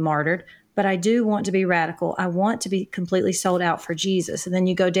want to be martyred, but I do want to be radical. I want to be completely sold out for Jesus. And then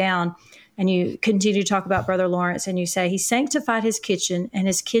you go down and you continue to talk about Brother Lawrence, and you say he sanctified his kitchen and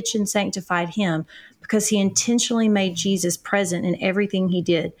his kitchen sanctified him because he intentionally made Jesus present in everything he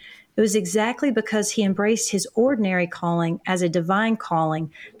did. It was exactly because he embraced his ordinary calling as a divine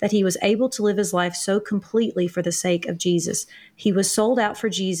calling that he was able to live his life so completely for the sake of Jesus. He was sold out for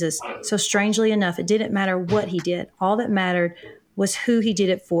Jesus. So strangely enough, it didn't matter what he did. All that mattered was who he did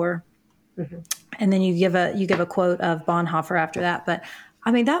it for. And then you give a quote of Bonhoeffer after that. But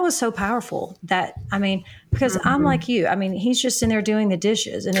that was so powerful because I'm like you. He's just in there doing the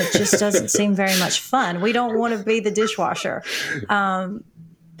dishes and it just doesn't seem very much fun. We don't want to be the dishwasher.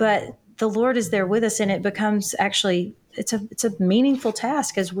 But the Lord is there with us, and it becomes actually, it's a meaningful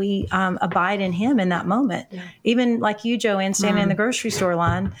task as we abide in him in that moment. Yeah. Even like you, Joanne, standing in the grocery store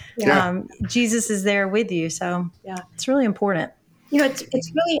line, Jesus is there with you. So it's really important.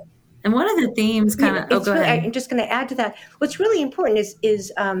 It's really, and one of the themes go ahead. I'm just going to add to that. What's really important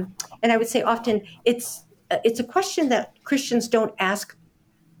is and I would say often it's a question that Christians don't ask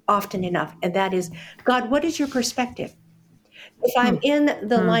often enough. And that is, God, what is your perspective? If I'm in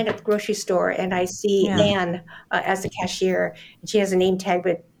the line at the grocery store and I see Anne as the cashier, and she has a name tag,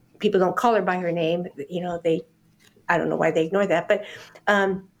 but people don't call her by her name, I don't know why they ignore that. But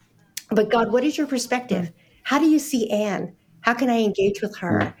God, what is your perspective? How do you see Anne? How can I engage with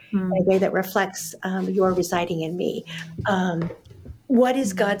her in a way that reflects your residing in me? What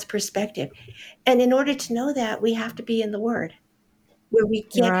is God's perspective? And in order to know that, we have to be in the Word, where we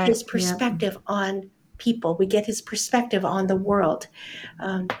get his perspective on people. We get his perspective on the world,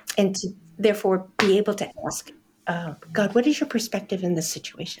 and to therefore be able to ask, God, what is your perspective in this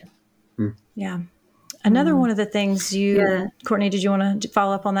situation? Yeah. Another one of the things Courtney, did you want to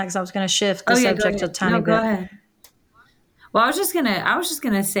follow up on that? Because I was going to shift the subject a tiny bit. Go ahead. Well, I was just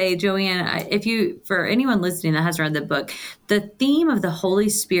gonna say, Joanne, for anyone listening that has read the book, the theme of the Holy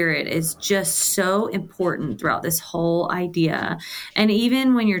Spirit is just so important throughout this whole idea. And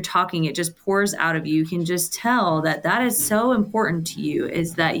even when you're talking, it just pours out of you. You can just tell that is so important to you,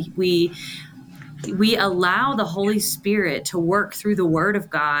 is that we allow the Holy Spirit to work through the Word of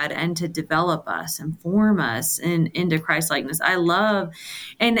God and to develop us and form us into Christ-likeness. I love,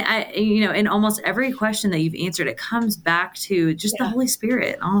 and in almost every question that you've answered, it comes back to just the Holy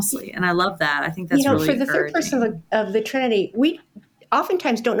Spirit, honestly. And I love that. I think that's really for the third person of the Trinity, we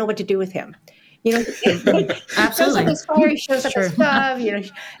oftentimes don't know what to do with him. Absolutely. Shows up as fire, he shows up as dove,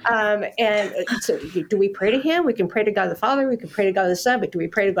 and so do we pray to him? We can pray to God the Father, we can pray to God the Son, but do we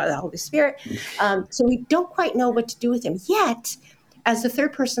pray to God the Holy Spirit? So we don't quite know what to do with him. Yet, as the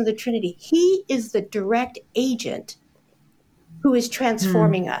third person of the Trinity, he is the direct agent who is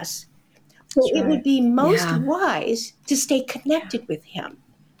transforming us. So it would be most wise to stay connected with him.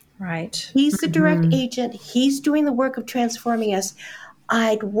 Right. He's the direct agent. He's doing the work of transforming us.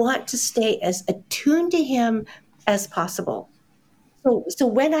 I'd want to stay as attuned to him as possible. So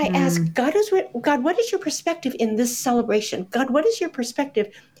when I ask, God, what is your perspective in this celebration? God, what is your perspective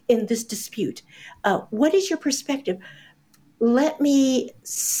in this dispute? What is your perspective? Let me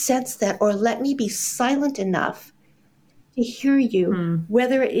sense that, or let me be silent enough to hear you,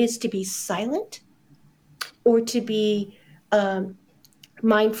 whether it is to be silent or to be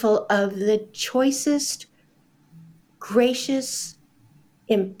mindful of the choicest, gracious,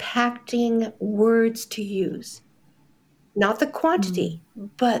 impacting words to use. Not the quantity,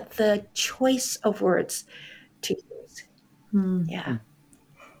 but the choice of words to use. Yeah.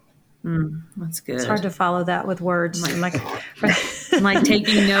 That's good. It's hard to follow that with words. I'm like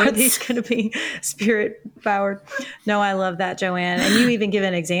taking notes. Are these going to be spirit powered? No, I love that, Joanne. And you even give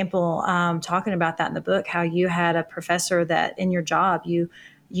an example talking about that in the book, how you had a professor that in your job, you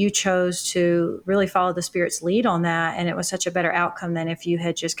chose to really follow the Spirit's lead on that. And it was such a better outcome than if you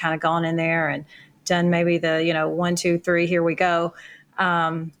had just kind of gone in there and done maybe the, 1, 2, 3, here we go.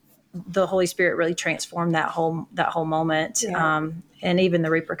 The Holy Spirit really transformed that whole moment. And even the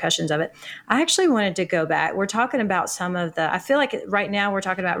repercussions of it. I actually wanted to go back. We're talking about I feel like right now we're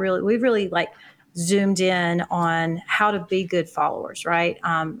talking about we've really like zoomed in on how to be good followers, right?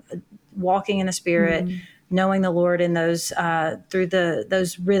 Walking in the Spirit, knowing the Lord in those through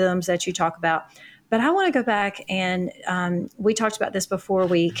those rhythms that you talk about. But I want to go back and we talked about this before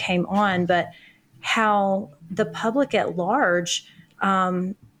we came on, but how the public at large,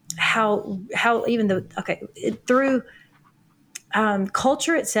 how even through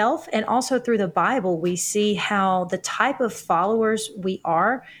culture itself and also through the Bible, we see how the type of followers we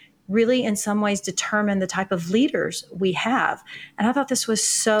are really in some ways determine the type of leaders we have. And I thought this was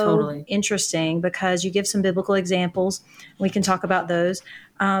so interesting because you give some biblical examples. We can talk about those.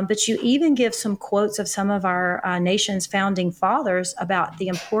 But you even give some quotes of some of our nation's founding fathers about the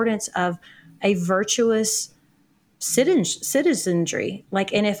importance of a virtuous citizenry.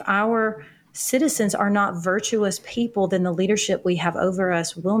 And if our citizens are not virtuous people, then the leadership we have over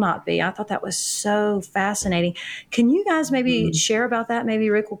us will not be. I thought that was so fascinating. Can you guys maybe share about that? Maybe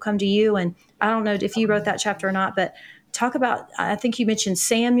Rick will come to you. And I don't know if you wrote that chapter or not, but talk about, I think you mentioned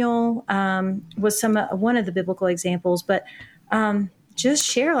Samuel was one of the biblical examples, but just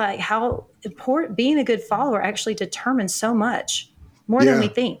share like how important being a good follower actually determines so much more than we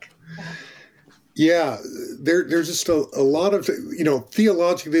think. Yeah, there's just a lot of,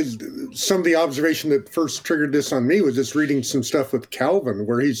 theologically, some of the observation that first triggered this on me was just reading some stuff with Calvin,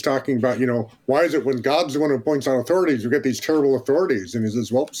 where he's talking about, why is it when God's the one who appoints on authorities, you get these terrible authorities? And he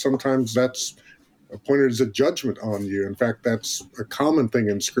says, well, sometimes that's appointed as a judgment on you. In fact, that's a common thing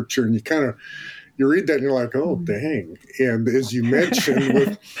in Scripture. And you read that and you're like, oh, dang. And as you mentioned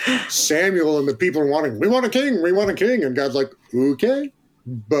with Samuel and the people we want a king. And God's like, okay,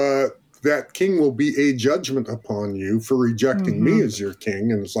 but that king will be a judgment upon you for rejecting me as your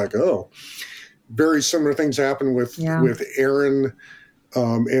king. And it's like, very similar things happen with Aaron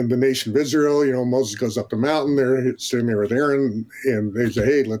and the nation of Israel. Moses goes up the mountain, they're sitting there with Aaron, and they say,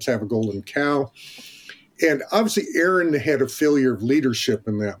 hey, let's have a golden cow. And obviously Aaron had a failure of leadership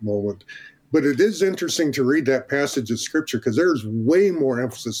in that moment. But it is interesting to read that passage of Scripture because there's way more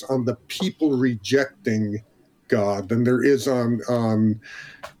emphasis on the people rejecting God than there is on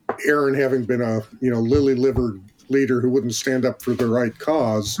Aaron having been a lily-livered leader who wouldn't stand up for the right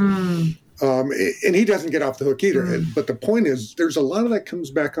cause. And he doesn't get off the hook either. But the point is, there's a lot of that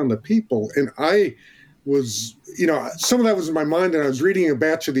comes back on the people. And I was, some of that was in my mind, and I was reading a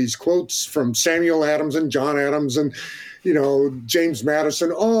batch of these quotes from Samuel Adams and John Adams and, James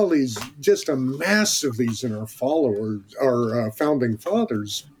Madison, all these, just a mass of these in our followers, our founding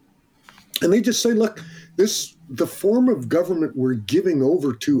fathers. And they just say, look, the form of government we're giving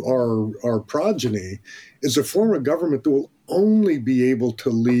over to our progeny is a form of government that will only be able to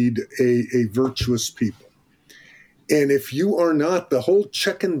lead a virtuous people. And if you are not, the whole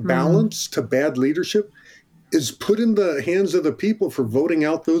check and balance to bad leadership is put in the hands of the people for voting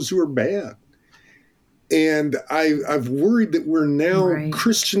out those who are bad. And I've worried that we're now,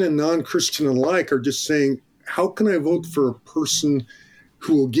 Christian and non-Christian alike, are just saying, how can I vote for a person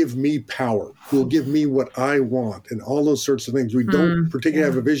who will give me power, who will give me what I want, and all those sorts of things. We don't particularly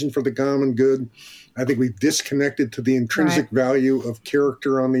have a vision for the common good. I think we've disconnected to the intrinsic value of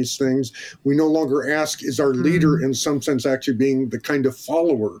character on these things. We no longer ask, is our leader in some sense actually being the kind of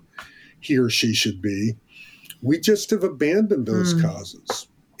follower he or she should be? We just have abandoned those causes.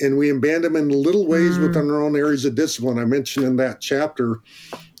 And we abandon them in little ways within our own areas of discipline. I mentioned in that chapter,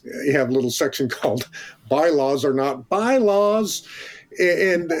 you have a little section called Bylaws Are Not Bylaws.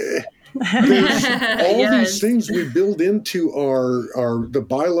 And there's all these things we build into the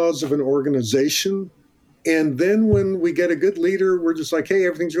bylaws of an organization. And then when we get a good leader, we're just like, hey,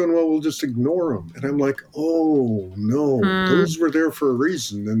 everything's going well, we'll just ignore them. And I'm like, oh, no, those were there for a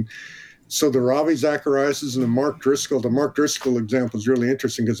reason. And so the Ravi Zachariases and the Mark Driscoll example is really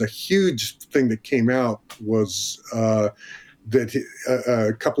interesting because a huge thing that came out was that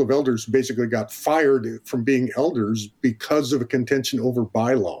a couple of elders basically got fired from being elders because of a contention over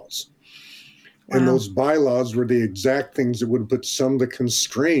bylaws. Wow. And those bylaws were the exact things that would have put some of the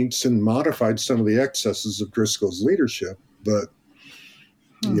constraints and modified some of the excesses of Driscoll's leadership. But,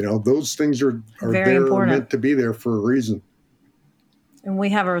 those things are meant to be there for a reason. And we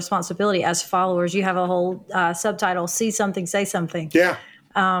have a responsibility as followers. You have a whole subtitle, See Something, Say Something. Yeah.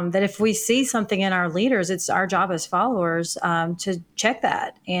 That if we see something in our leaders, it's our job as followers to check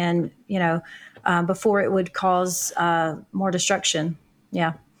that and, before it would cause more destruction.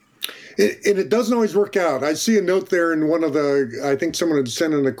 Yeah. And it doesn't always work out. I see a note there in I think someone had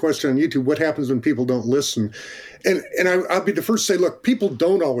sent in a question on YouTube, what happens when people don't listen? And I'll be the first to say, look, people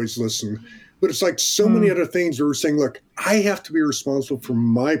don't always listen. But it's like so many other things where we're saying, look, I have to be responsible for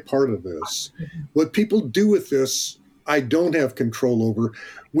my part of this. What people do with this, I don't have control over.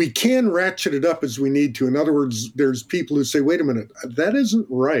 We can ratchet it up as we need to. In other words, there's people who say, wait a minute, that isn't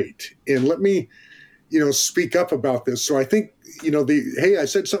right. And let me, speak up about this. So I think, hey, I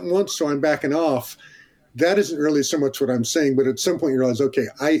said something once, so I'm backing off. That isn't really so much what I'm saying, but at some point you realize, okay,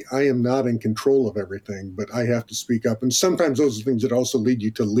 I am not in control of everything, but I have to speak up. And sometimes those are things that also lead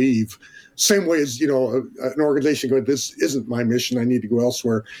you to leave. Same way as, an organization going, this isn't my mission, I need to go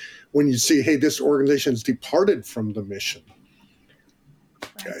elsewhere. When you see, hey, this organization has departed from the mission,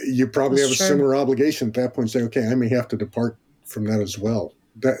 you probably have a similar obligation at that point, saying, okay, I may have to depart from that as well.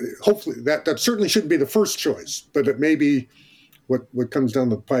 That hopefully that certainly shouldn't be the first choice, but it may be what comes down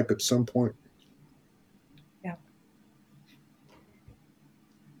the pipe at some point.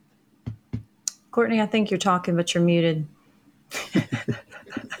 Courtney, I think you're talking, but you're muted. Sorry.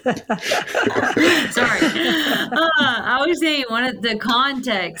 I was saying one of the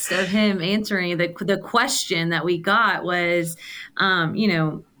context of him answering the question that we got was,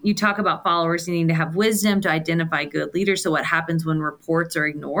 you talk about followers needing to have wisdom to identify good leaders. So what happens when reports are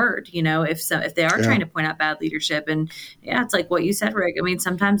ignored? If they are trying to point out bad leadership, and it's like what you said, Rick. I mean,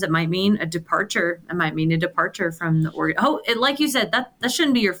 sometimes it might mean a departure. It might mean a departure from the org. Like you said, that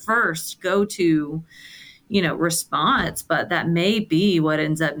shouldn't be your first go-to, response, but that may be what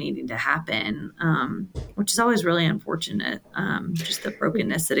ends up needing to happen, which is always really unfortunate. Just the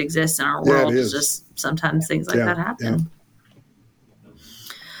brokenness that exists in our world is just sometimes things like that happen. Yeah.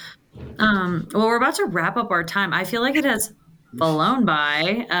 Well, we're about to wrap up our time. I feel like it has flown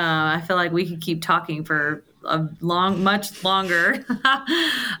by. I feel like we could keep talking for much longer.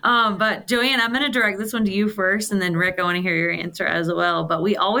 But Joanne, I'm going to direct this one to you first, and then Rick, I want to hear your answer as well. But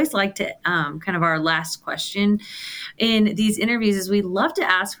we always like to kind of our last question in these interviews is we love to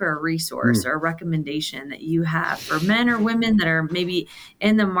ask for a resource or a recommendation that you have for men or women that are maybe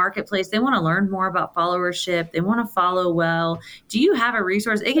in the marketplace. They want to learn more about followership. They want to follow well. Do you have a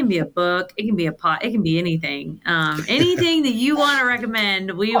resource? It can be a book. It can be a pot. It can be anything. Anything that you want to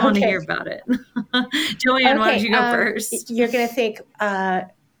recommend, we want to hear about it. Joanne, why don't you go first? You're going to think,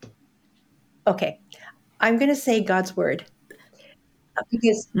 okay, I'm going to say God's word.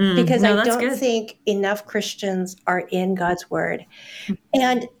 Because I don't think enough Christians are in God's word.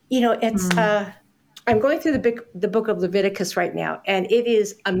 And, it's, I'm going through the book of Leviticus right now, and it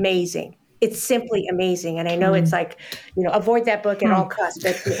is amazing. it's simply amazing. And I know it's like, avoid that book at all costs,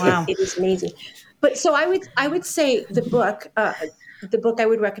 but Wow. it is amazing. But so I would say the book I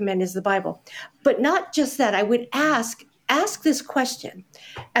would recommend is the Bible, but not just that. I would ask this question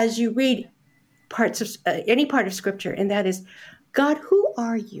as you read parts of any part of Scripture, and that is, God, who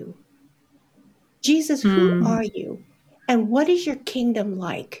are you? Jesus, who are you? And what is your kingdom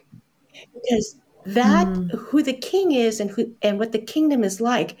like? Because that who the king is and what the kingdom is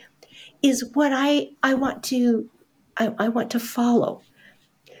like is what I want to follow.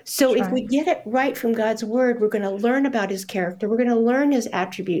 So if we get it right from God's word, we're going to learn about his character. We're going to learn his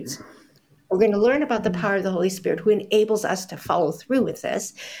attributes. We're going to learn about the power of the Holy Spirit who enables us to follow through with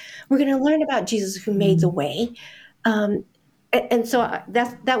this. We're going to learn about Jesus who made the way. And so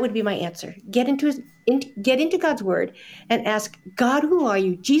that would be my answer. Get into God's word and ask, God, who are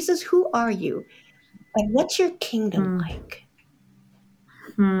you? Jesus, who are you? And what's your kingdom like?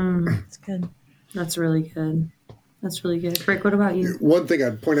 That's good. That's really good. That's really good. Rick, what about you? One thing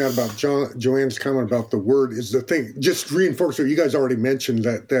I'd point out about Joanne's comment about the word is the thing, just reinforce what you guys already mentioned,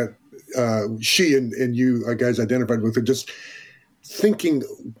 that she and you guys identified with it, just thinking,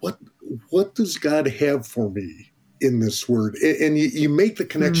 what does God have for me in this word? And you make the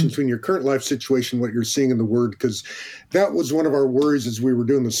connection between your current life situation, what you're seeing in the word, because that was one of our worries as we were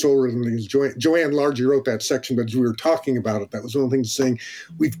doing the soul rhythm things. Joanne largely wrote that section, but as we were talking about it, that was one of the things saying,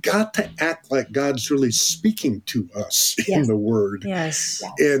 we've got to act like God's really speaking to us in the word. Yes.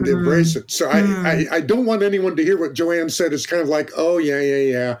 And embrace it. So I don't want anyone to hear what Joanne said is kind of like, oh,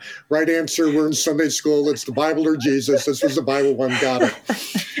 yeah. Right answer, we're in Sunday school. It's the Bible or Jesus. This was the Bible one. Got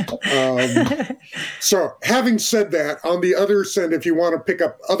it. So having said that, on the other end, if you want to pick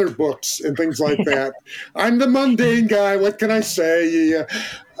up other books and things like that, I'm the mundane guy. What can I say?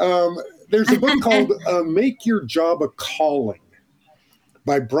 There's a book called Make Your Job a Calling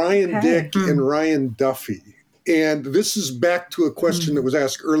by Brian Dick and Ryan Duffy. And this is back to a question that was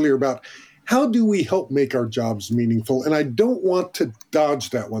asked earlier about how do we help make our jobs meaningful? And I don't want to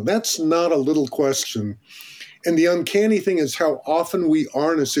dodge that one. That's not a little question. And the uncanny thing is how often we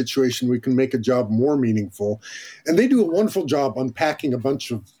are in a situation we can make a job more meaningful. And they do a wonderful job unpacking a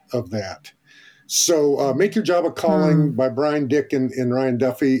bunch of that. So Make Your Job a Calling by Brian Dick and Ryan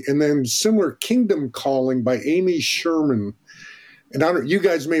Duffy. And then similar Kingdom Calling by Amy Sherman. And you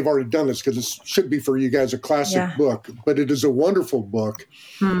guys may have already done this because this should be for you guys a classic book, but it is a wonderful book.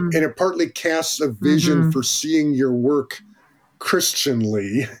 And it partly casts a vision for seeing your work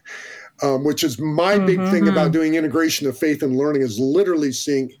Christianly. Which is my big thing about doing integration of faith and learning is literally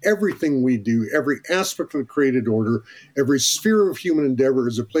seeing everything we do, every aspect of the created order, every sphere of human endeavor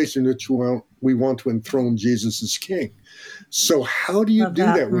is a place in which we want to enthrone Jesus as King. So how do you do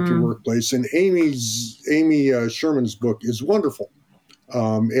that with your workplace? And Amy Sherman's book is wonderful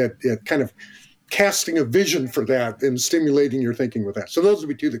at kind of casting a vision for that and stimulating your thinking with that. So those would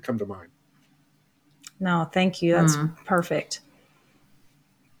be two that come to mind. No, thank you. That's perfect.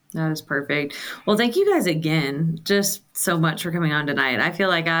 That is perfect. Well, thank you guys again just so much for coming on tonight. I feel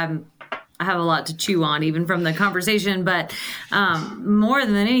like I have a lot to chew on even from the conversation, but more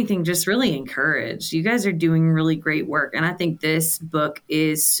than anything, just really encouraged. You guys are doing really great work. And I think this book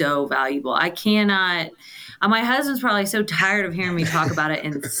is so valuable. I cannot, my husband's probably so tired of hearing me talk about it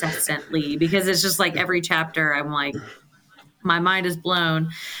incessantly because it's just like every chapter I'm like, my mind is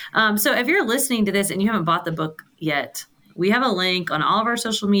blown. So if you're listening to this and you haven't bought the book yet, we have a link on all of our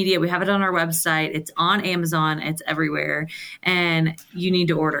social media. We have it on our website. It's on Amazon. It's everywhere. And you need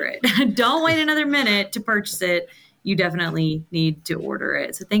to order it. Don't wait another minute to purchase it. You definitely need to order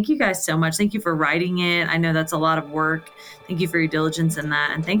it. So thank you guys so much. Thank you for writing it. I know that's a lot of work. Thank you for your diligence in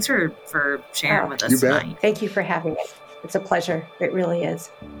that. And thanks for sharing with us tonight. Thank you for having us. It's a pleasure. It really is.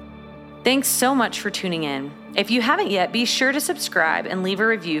 Thanks so much for tuning in. If you haven't yet, be sure to subscribe and leave a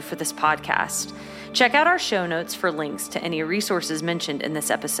review for this podcast. Check out our show notes for links to any resources mentioned in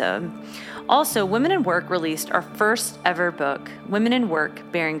this episode. Also, Women in Work released our first ever book, Women in Work,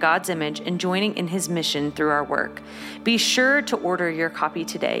 Bearing God's Image and Joining in His Mission Through Our Work. Be sure to order your copy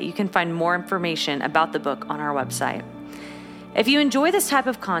today. You can find more information about the book on our website. If you enjoy this type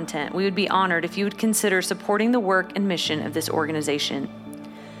of content, we would be honored if you would consider supporting the work and mission of this organization.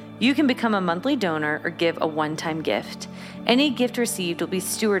 You can become a monthly donor or give a one-time gift. Any gift received will be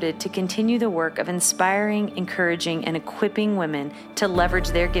stewarded to continue the work of inspiring, encouraging, and equipping women to leverage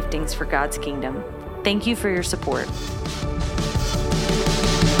their giftings for God's kingdom. Thank you for your support.